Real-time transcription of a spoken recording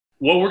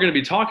what we're going to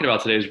be talking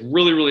about today is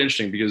really, really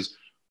interesting because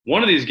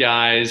one of these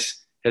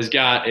guys has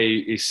got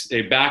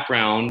a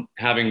background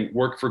having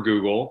worked for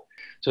Google.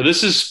 So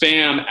this is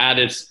spam at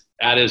its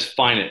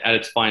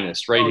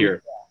finest right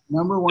here. Yeah.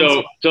 Number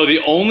one. So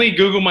the only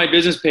Google My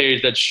Business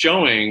page that's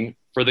showing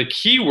for the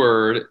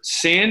keyword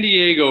San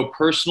Diego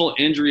personal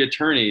injury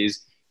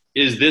attorneys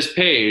is this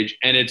page,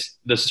 and it's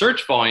the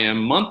search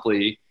volume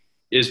monthly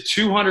is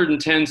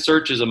 210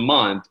 searches a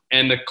month,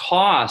 and the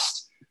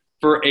cost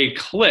for a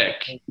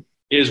click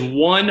is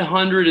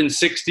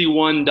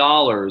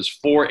 $161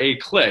 for a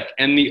click.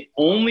 And the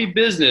only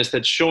business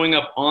that's showing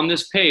up on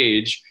this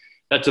page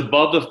that's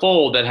above the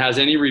fold that has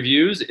any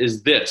reviews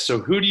is this. So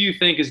who do you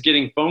think is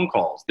getting phone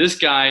calls? This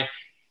guy,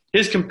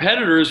 his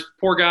competitors,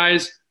 poor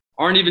guys,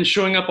 aren't even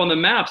showing up on the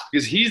maps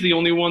because he's the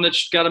only one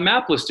that's got a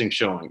map listing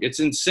showing. It's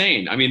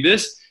insane. I mean,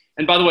 this,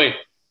 and by the way,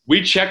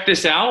 we checked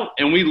this out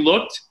and we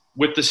looked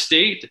with the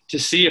state to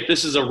see if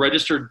this is a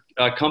registered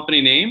company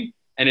name,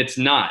 and it's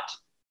not.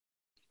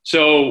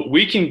 So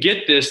we can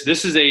get this.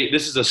 This is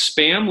a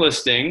spam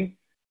listing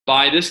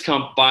by this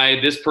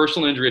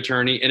personal injury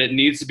attorney, and it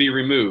needs to be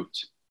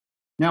removed.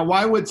 Now,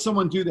 why would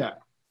someone do that?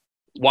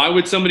 Why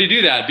would somebody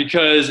do that?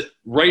 Because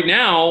right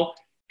now,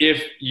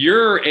 if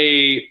you're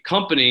a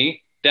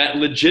company that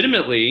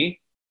legitimately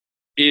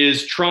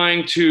is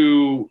trying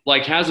to,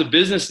 like, has a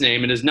business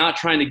name and is not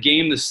trying to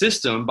game the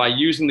system by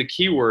using the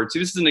keyword. See,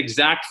 this is an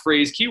exact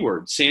phrase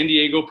keyword, San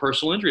Diego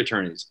personal injury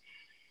attorneys.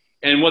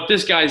 And what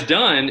this guy's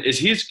done is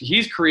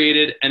he's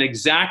created an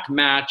exact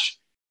match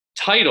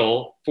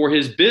title for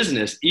his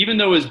business, even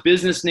though his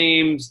business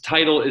name's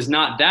title is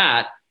not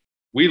that.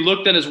 We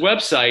looked at his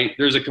website.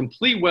 There's a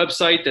complete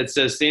website that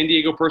says San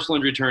Diego personal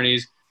injury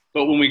attorneys.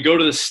 But when we go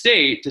to the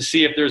state to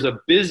see if there's a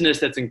business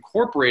that's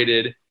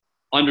incorporated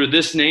under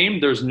this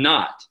name, there's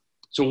not.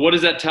 So what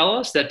does that tell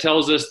us? That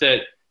tells us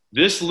that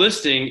this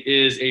listing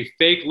is a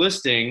fake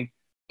listing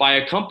by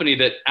a company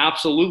that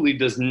absolutely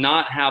does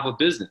not have a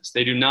business.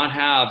 They do not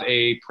have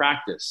a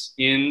practice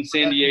in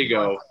San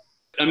Diego.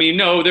 I mean,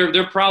 no,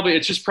 they're probably,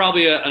 it's just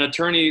probably an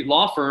attorney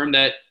law firm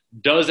that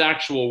does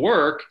actual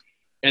work,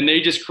 and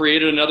they just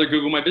created another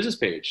Google My Business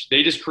page.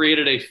 They just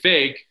created a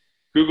fake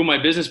Google My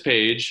Business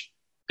page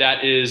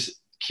that is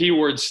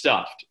keyword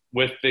stuffed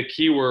with the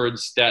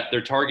keywords that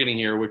they're targeting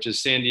here, which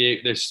is San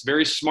Diego. They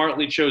very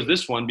smartly chose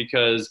this one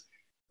because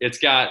it's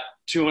got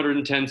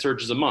 210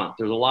 searches a month.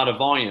 There's a lot of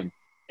volume,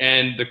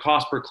 and the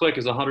cost per click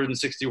is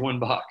 161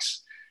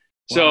 bucks.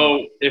 Wow.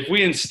 So if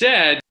we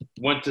instead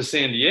went to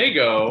San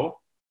Diego,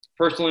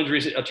 personal injury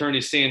attorney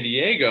San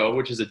Diego,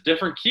 which is a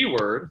different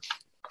keyword,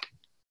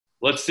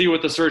 let's see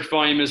what the search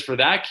volume is for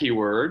that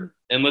keyword,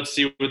 and let's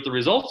see what the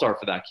results are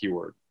for that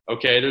keyword.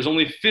 Okay, there's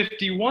only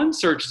 51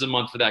 searches a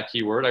month for that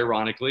keyword,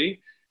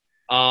 ironically.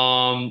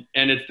 And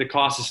the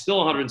cost is still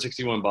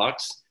 161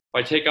 bucks. If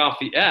I take off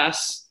the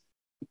S,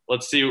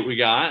 let's see what we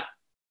got.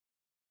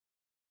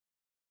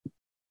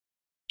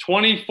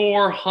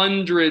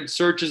 2,400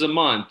 searches a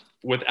month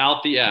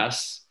without the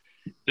S.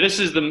 This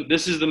is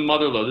the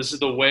mother lode. This is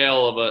the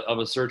whale of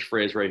a search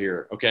phrase right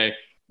here. Okay,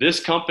 this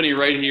company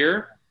right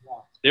here,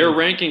 they're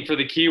ranking for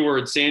the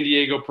keyword San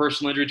Diego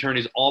personal injury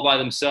attorneys all by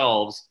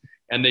themselves,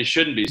 and they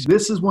shouldn't be.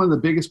 This is one of the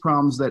biggest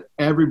problems that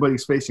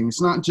everybody's facing.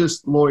 It's not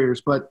just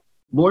lawyers, but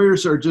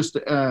lawyers are just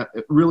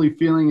really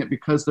feeling it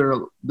because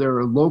they're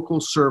a local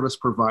service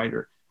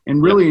provider.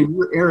 And really, in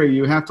your area,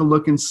 you have to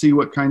look and see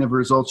what kind of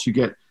results you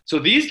get. So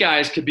these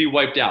guys could be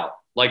wiped out,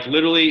 like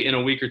literally in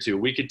a week or two.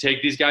 We could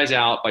take these guys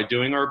out by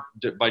doing our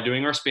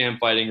spam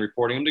fighting,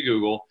 reporting them to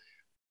Google.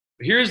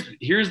 Here's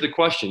the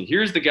question.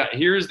 Here's the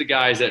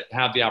guys that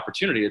have the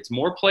opportunity. It's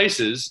more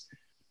places.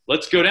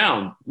 Let's go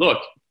down. Look,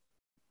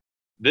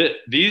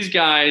 these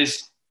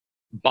guys,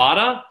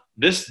 Bada,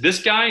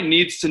 this guy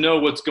needs to know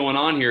what's going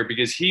on here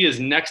because he is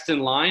next in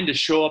line to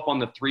show up on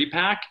the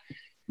 3-pack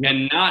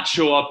and not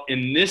show up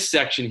in this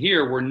section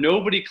here where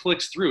nobody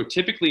clicks through.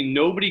 Typically,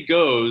 nobody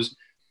goes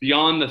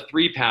beyond the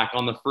 3-pack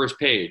on the first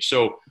page.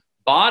 So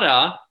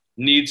Bada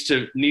needs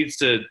to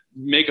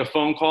make a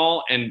phone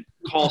call and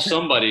call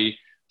somebody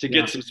to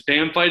get some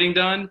spam fighting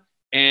done.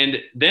 And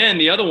then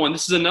the other one,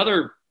 this is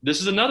another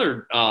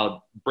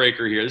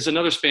breaker here. This is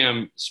another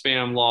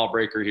spam law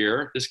breaker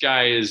here. This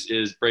guy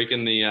is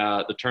breaking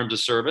the terms of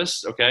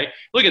service. Okay,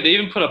 look at, they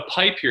even put a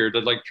pipe here to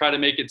like try to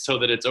make it so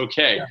that it's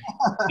okay.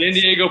 San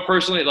Diego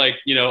personally, like,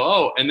 you know,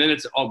 oh, and then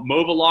it's a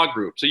MOVA Law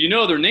Group. So you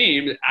know their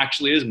name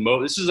actually is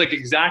MOVA. This is like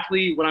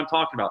exactly what I'm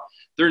talking about.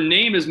 Their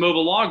name is MOVA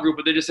Law Group,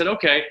 but they just said,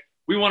 okay,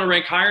 we want to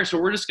rank higher, so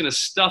we're just going to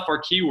stuff our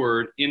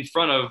keyword in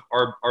front of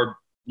our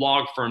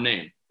log firm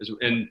name.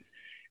 And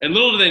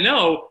little do they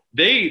know,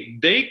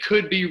 they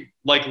could be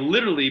like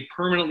literally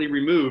permanently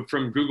removed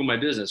from Google My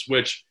Business,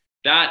 which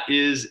that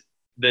is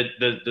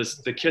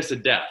the kiss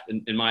of death,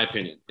 in my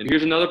opinion. And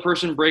here's another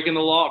person breaking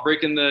the law,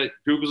 breaking the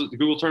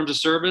Google terms of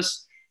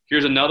service.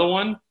 Here's another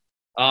one.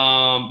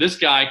 This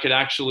guy could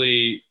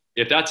actually,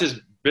 if that's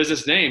his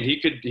business name,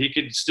 he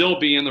could still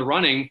be in the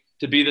running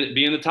to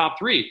be in the top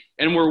 3.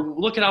 And we're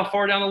looking how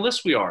far down the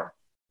list we are.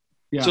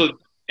 Yeah. So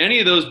any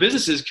of those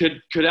businesses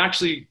could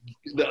actually,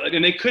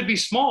 and they could be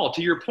small,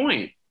 to your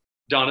point,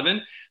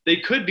 Donovan, they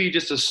could be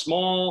just a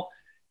small,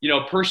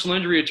 personal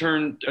injury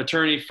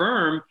attorney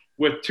firm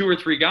with 2 or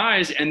 3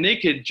 guys, and they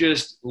could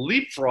just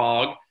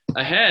leapfrog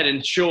ahead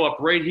and show up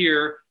right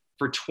here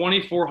for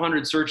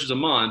 2,400 searches a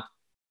month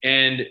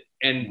and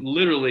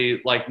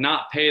literally like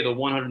not pay the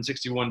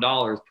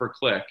 $161 per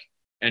click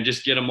and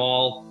just get them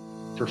all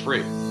for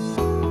free.